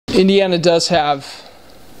Indiana does have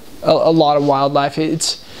a lot of wildlife.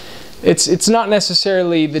 It's not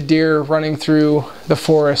necessarily the deer running through the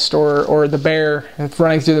forest or the bear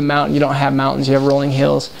running through the mountain. You don't have mountains, you have rolling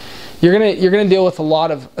hills. You're gonna deal with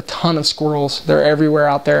a ton of squirrels. They're everywhere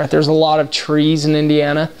out there. There's a lot of trees in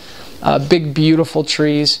Indiana, big beautiful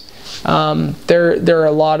trees. There are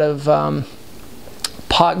a lot of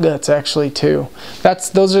pot guts actually too.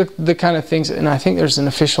 Those are the kind of things, and I think there's an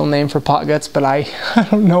official name for pot guts, but I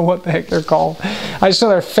don't know what the heck they're called. I just know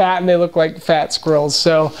they're fat and they look like fat squirrels.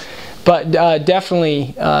 So, but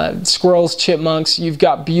definitely squirrels, chipmunks. You've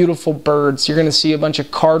got beautiful birds. You're going to see a bunch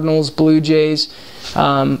of cardinals, blue jays,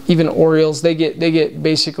 even orioles. They get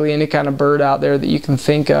basically any kind of bird out there that you can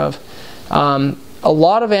think of. A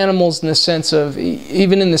lot of animals in the sense of,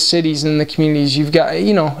 even in the cities and in the communities, you've got,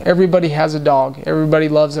 everybody has a dog. Everybody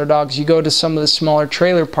loves their dogs. You go to some of the smaller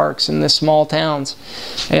trailer parks in the small towns,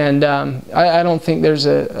 and I don't think there's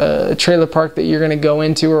a trailer park that you're going to go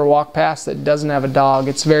into or walk past that doesn't have a dog.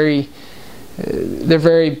 It's they're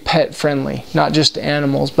very pet friendly, not just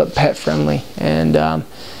animals, but pet friendly. And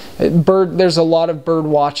there's a lot of bird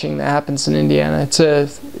watching that happens in Indiana. It's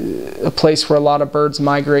a place where a lot of birds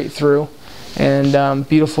migrate through. And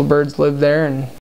beautiful birds live there, and